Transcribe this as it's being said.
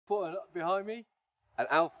put behind me an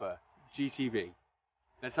Alfa GTV.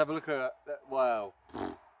 Let's have a look at that. Wow.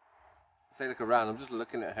 Say look around, I'm just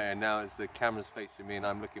looking at her now as the camera's facing me and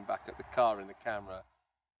I'm looking back at the car in the camera.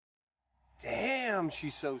 Damn,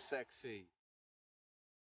 she's so sexy.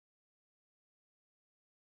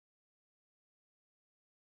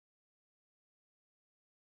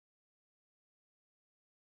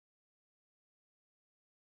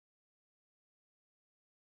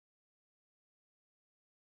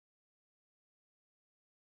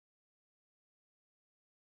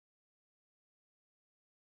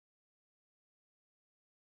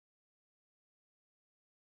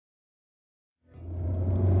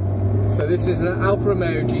 So this is an Alfa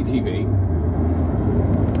Romeo GTV,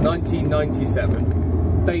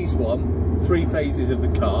 1997, phase 1, 3 phases of the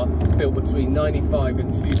car, built between 95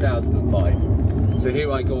 and 2005. So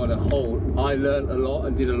here I go on a whole, I learned a lot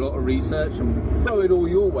and did a lot of research and throw it all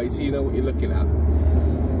your way so you know what you're looking at.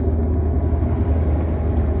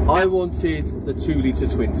 I wanted the 2-litre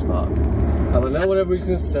twin spark. And I know what everybody's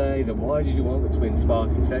going to say, then why did you want the twin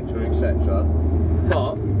spark, etc, etc.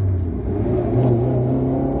 But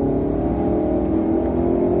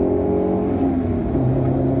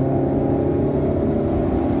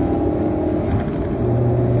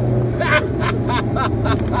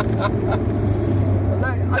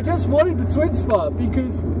I just wanted the twin spark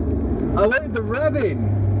because I wanted the revving,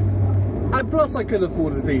 and plus I couldn't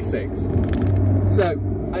afford the V6. So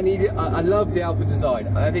I love the Alfa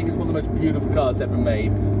design. I think it's one of the most beautiful cars ever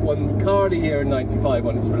made. Won Car of the Year in '95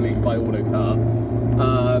 when it's released by Autocar.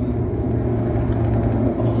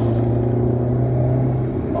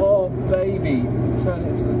 Oh baby, turn it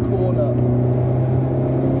into the corner.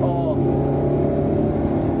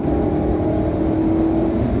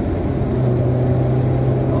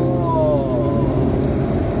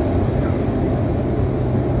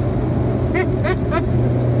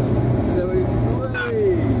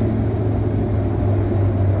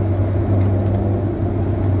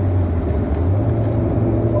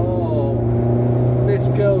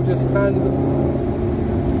 Just handle.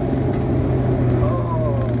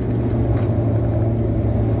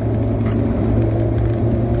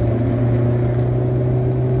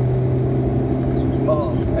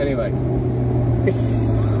 Oh, anyway.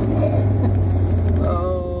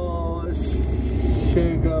 Oh,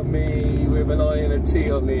 sugar me with an I and a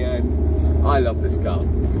T on the end. I love this car.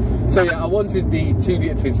 So yeah, I wanted the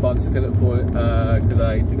 2-litre twin spark because I couldn't afford it because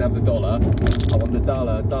I didn't have the dollar. I want the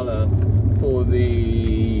dollar for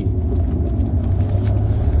the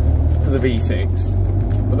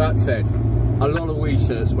V6. But that said, a lot of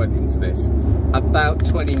research went into this. About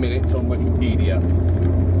 20 minutes on Wikipedia,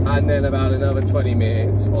 and then about another 20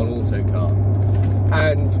 minutes on Autocar.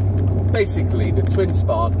 And basically, the twin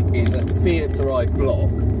spark is a Fiat-derived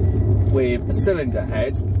block with a cylinder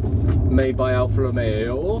head made by Alfa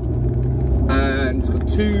Romeo, and it's got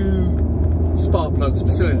 2 spark plugs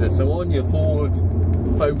per cylinder. So on your Ford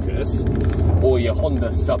Focus or your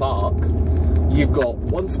Honda Sub-Arc, you've got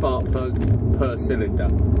 1 spark plug per cylinder.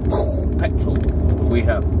 Petrol, we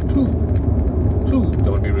have 2, don't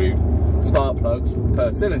want to be rude, spark plugs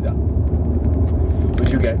per cylinder,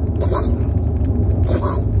 which you get,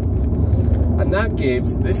 and that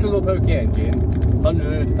gives this little pokey engine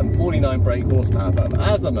 149 brake horsepower. But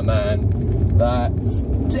as I'm a man, that's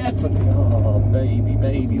definitely, oh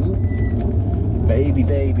baby, ooh. Baby,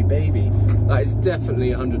 that is definitely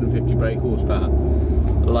 150 brake horsepower.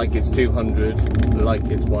 Like it's 200,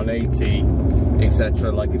 like it's 180,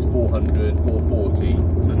 etc. Like it's 400, 440.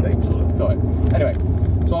 It's the same sort of guy. Anyway,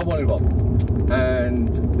 so I wanted one, and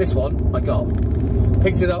this one I got.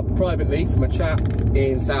 Picked it up privately from a chap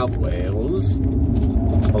in South Wales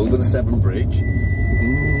over the Severn Bridge.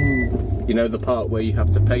 You know, the part where you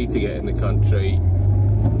have to pay to get in the country.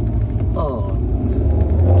 Oh.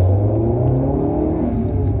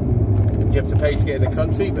 You have to pay to get in the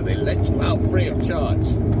country, but they let you out free of charge.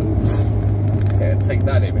 Yeah, take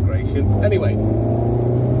that, immigration. Anyway.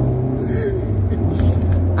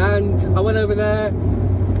 And I went over there,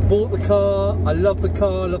 bought the car. I love the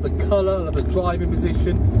car, I love the colour, I love the driving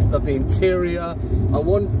position, I love the interior. I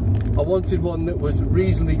wanted one that was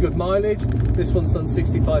reasonably good mileage. This one's done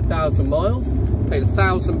 65,000 miles. Paid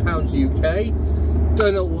 £1,000 UK.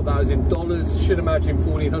 Don't know what that is in dollars. Should imagine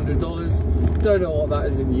 $1,400. Don't know what that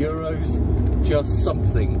is in euros. Just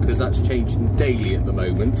something, because that's changing daily at the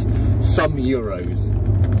moment. Some euros.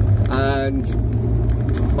 And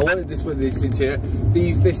I wanted this with this interior.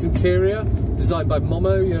 This interior designed by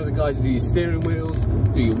Momo. You know, the guys who do your steering wheels,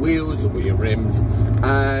 do your wheels or your rims.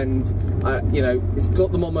 And you know, it's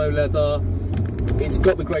got the Momo leather. It's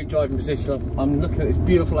got the great driving position. I'm looking at this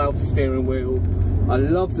beautiful Alfa steering wheel. I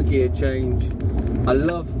love the gear change, I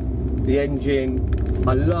love the engine,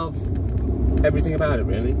 I love everything about it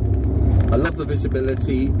really. I love the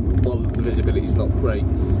visibility. Well, the visibility is not great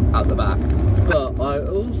at the back, but I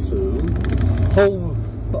also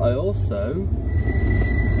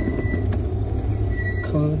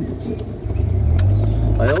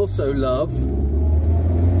love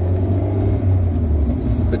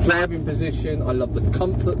the driving position. I love the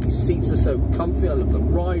comfort. The seats are so comfy. I love the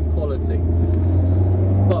ride quality.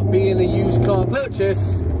 But being a used car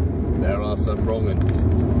purchase, there are some wrong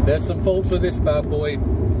ones. There's some faults with this bad boy.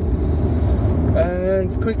 And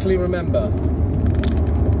quickly remember,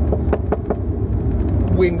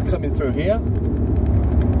 wind coming through here.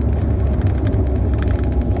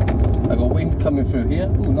 I got wind coming through here.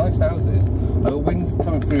 Ooh, nice houses. I got wind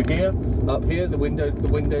coming through here. Up here, the window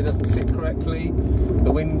doesn't sit correctly.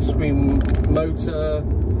 The windscreen motor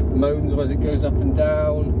moans as it goes up and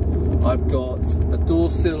down. I've got a door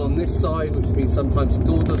sill on this side, which means sometimes the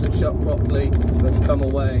door doesn't shut properly. Let's come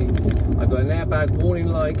away. I've got an airbag warning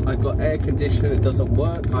light. I've got air conditioning that doesn't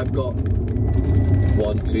work. I've got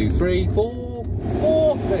 1, 2, 3, 4.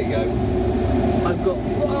 There you go. I've got,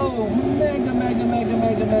 whoa, mega.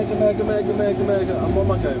 And what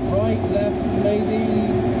am I going? Right, left, maybe?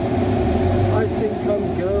 I think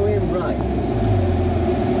I'm going right.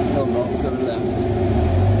 No, I'm not. I'm going left.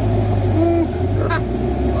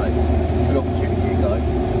 Right, good opportunity, guys.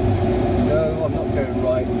 No, I'm not going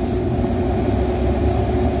right.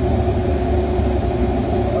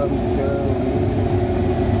 I'm going...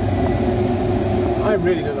 I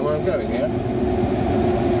really don't know where I'm going here.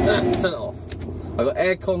 Turn it off. I've got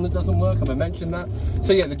aircon that doesn't work, have I mentioned that?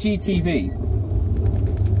 So yeah, the GTV.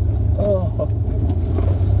 Oh,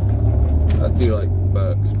 I do like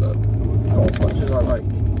Mercs, but not as much as I like.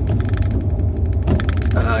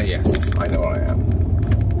 Ah yes, I know where I am.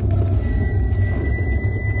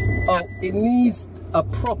 Oh, it needs a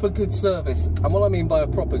proper good service. And what I mean by a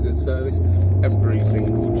proper good service, every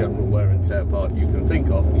single general wear and tear part you can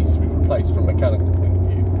think of needs to be replaced from a mechanical point of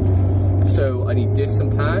view. So I need discs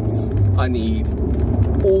and pads, I need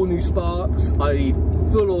all new sparks, I need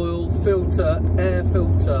full oil, filter, air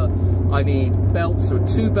filter, I need belts. There are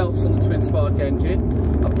 2 belts on the twin spark engine,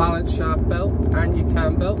 a balance shaft belt and your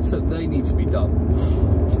cam belt, so they need to be done.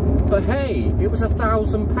 But hey, it was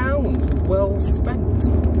 £1,000 well spent.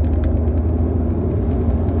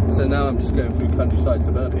 So now I'm just going through countryside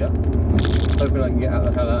suburbia, hoping I can get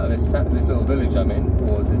the hell out of this little village I'm in.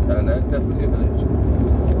 Or is it town? No, it's definitely a village.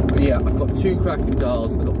 But yeah, I've got 2 cracking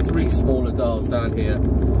dials, I've got 3 smaller dials down here,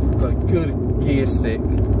 got a good gear stick.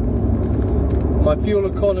 My fuel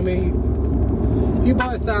economy, if you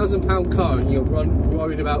buy a £1,000 car and you're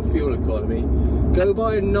worried about fuel economy, go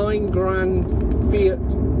buy a £9 Fiat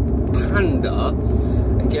Panda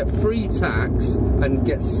and get free tax and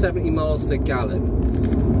get 70 miles to the gallon.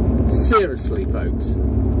 Seriously folks,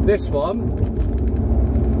 this one,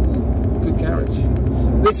 good garage,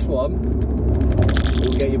 this one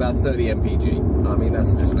will get you about 30 mpg. I mean,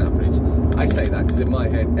 that's just an average. I say that because in my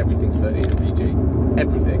head everything's 30 mpg,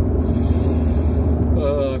 everything.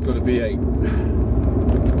 I've got a V8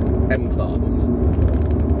 M-Class,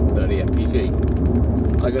 30 mpg.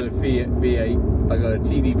 I got a Fiat V8, I got a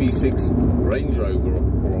TDB6 Range Rover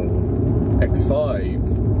X5,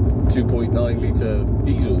 2.9 litre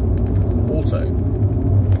diesel auto,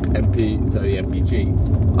 30 mpg.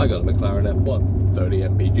 I got a McLaren F1, 30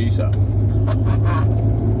 mpg, sir.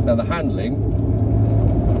 Now the handling,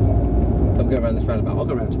 I'm going around this roundabout, I'll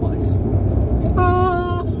go around twice.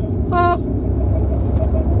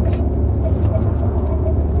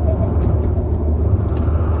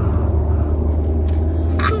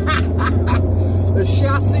 The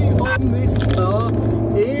chassis on this car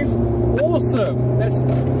is awesome. Let's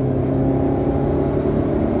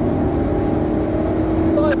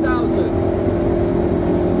 5,000,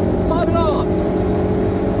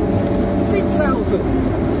 5.5, 6,000.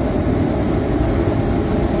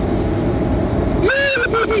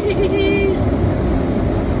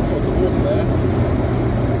 What's the horse there?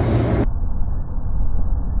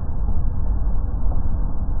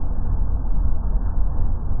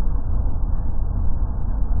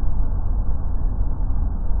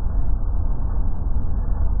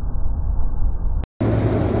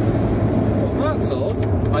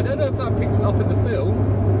 I don't know if that picked it up in the film,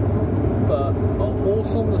 but a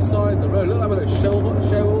horse on the side of the road, look like one of those show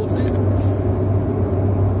horses.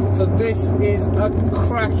 So this is a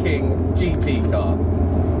cracking GT car.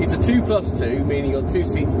 It's a 2+2, meaning you've got 2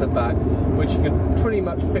 seats in the back, which you can pretty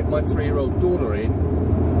much fit my 3-year-old daughter in.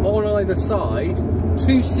 On either side,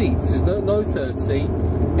 2 seats, there's no third seat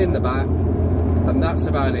in the back. And that's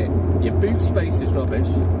about it. Your boot space is rubbish.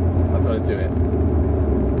 I've got to do it.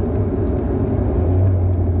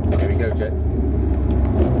 Here we go, Jet.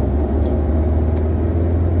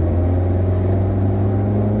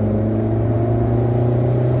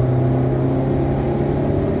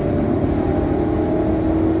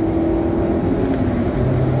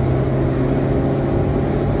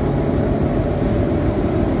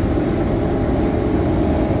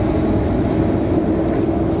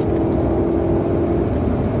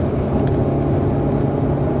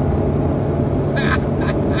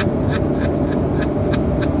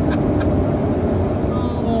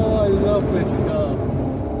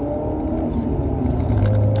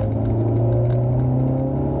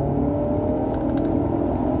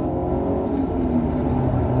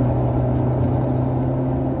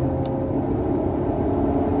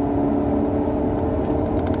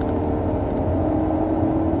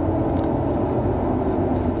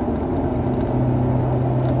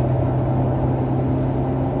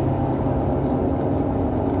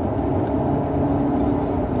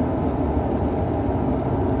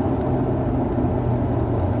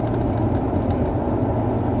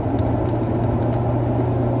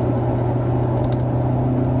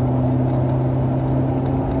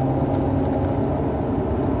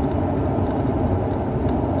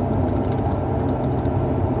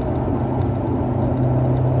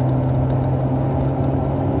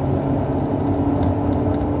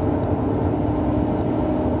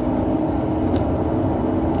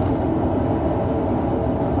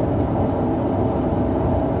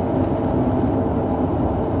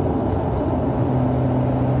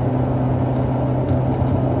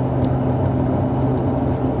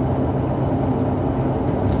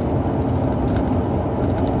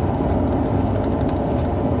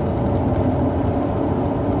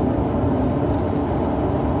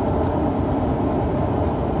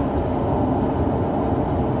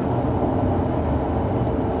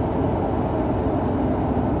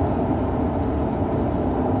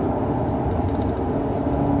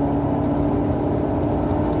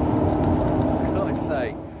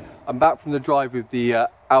 I'm back from the drive with the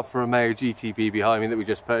Alfa Romeo GTV behind me that we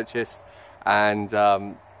just purchased, and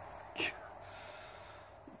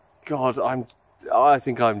God, I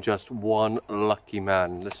think I'm just one lucky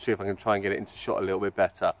man. Let's see if I can try and get it into shot a little bit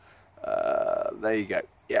better. There you go.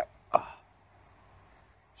 Yeah,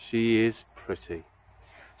 she is pretty.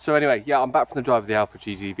 So anyway, yeah, I'm back from the drive with the Alfa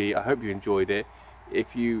GTV. I hope you enjoyed it.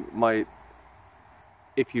 If you like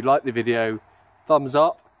the video, thumbs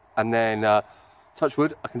up, and then touch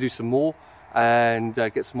wood, I can do some more and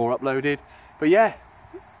get some more uploaded. But yeah,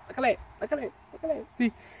 look at it,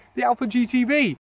 the Alfa GTV.